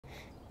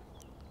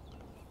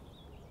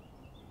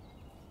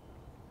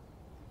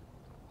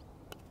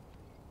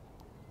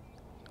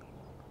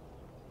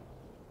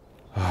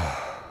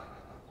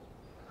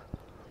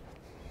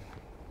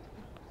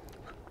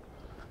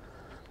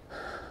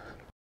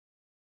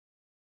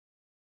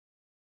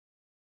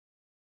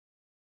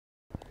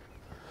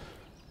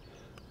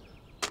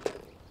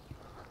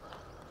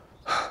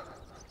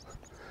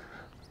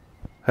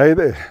Hey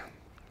there.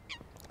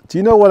 Do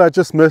you know what I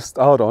just missed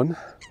out on?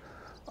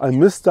 I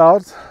missed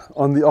out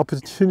on the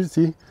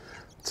opportunity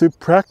to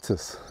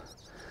practice.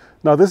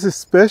 Now this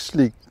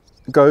especially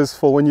goes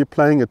for when you're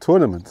playing a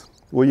tournament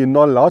where you're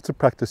not allowed to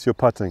practice your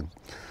putting.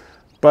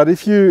 But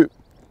if you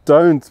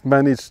don't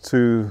manage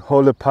to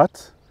hold a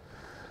putt,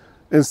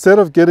 instead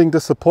of getting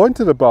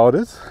disappointed about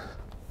it,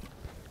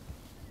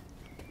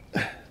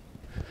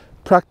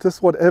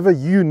 practice whatever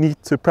you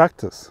need to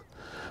practice.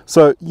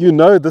 So you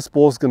know this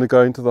ball's going to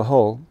go into the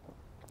hole.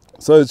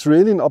 So it's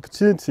really an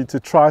opportunity to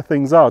try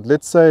things out.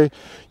 Let's say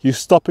you're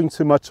stopping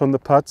too much on the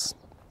putts.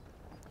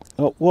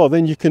 Well,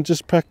 then you can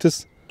just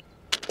practice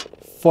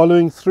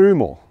following through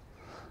more.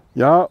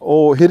 Yeah,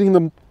 or hitting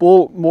the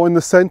ball more in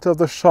the center of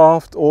the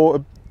shaft, or a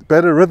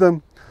better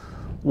rhythm,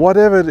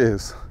 whatever it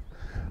is.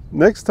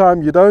 Next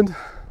time you don't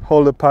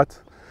hold a putt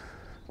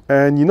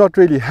and you're not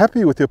really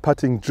happy with your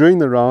putting during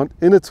the round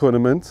in a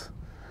tournament,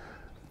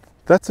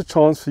 that's a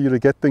chance for you to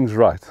get things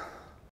right.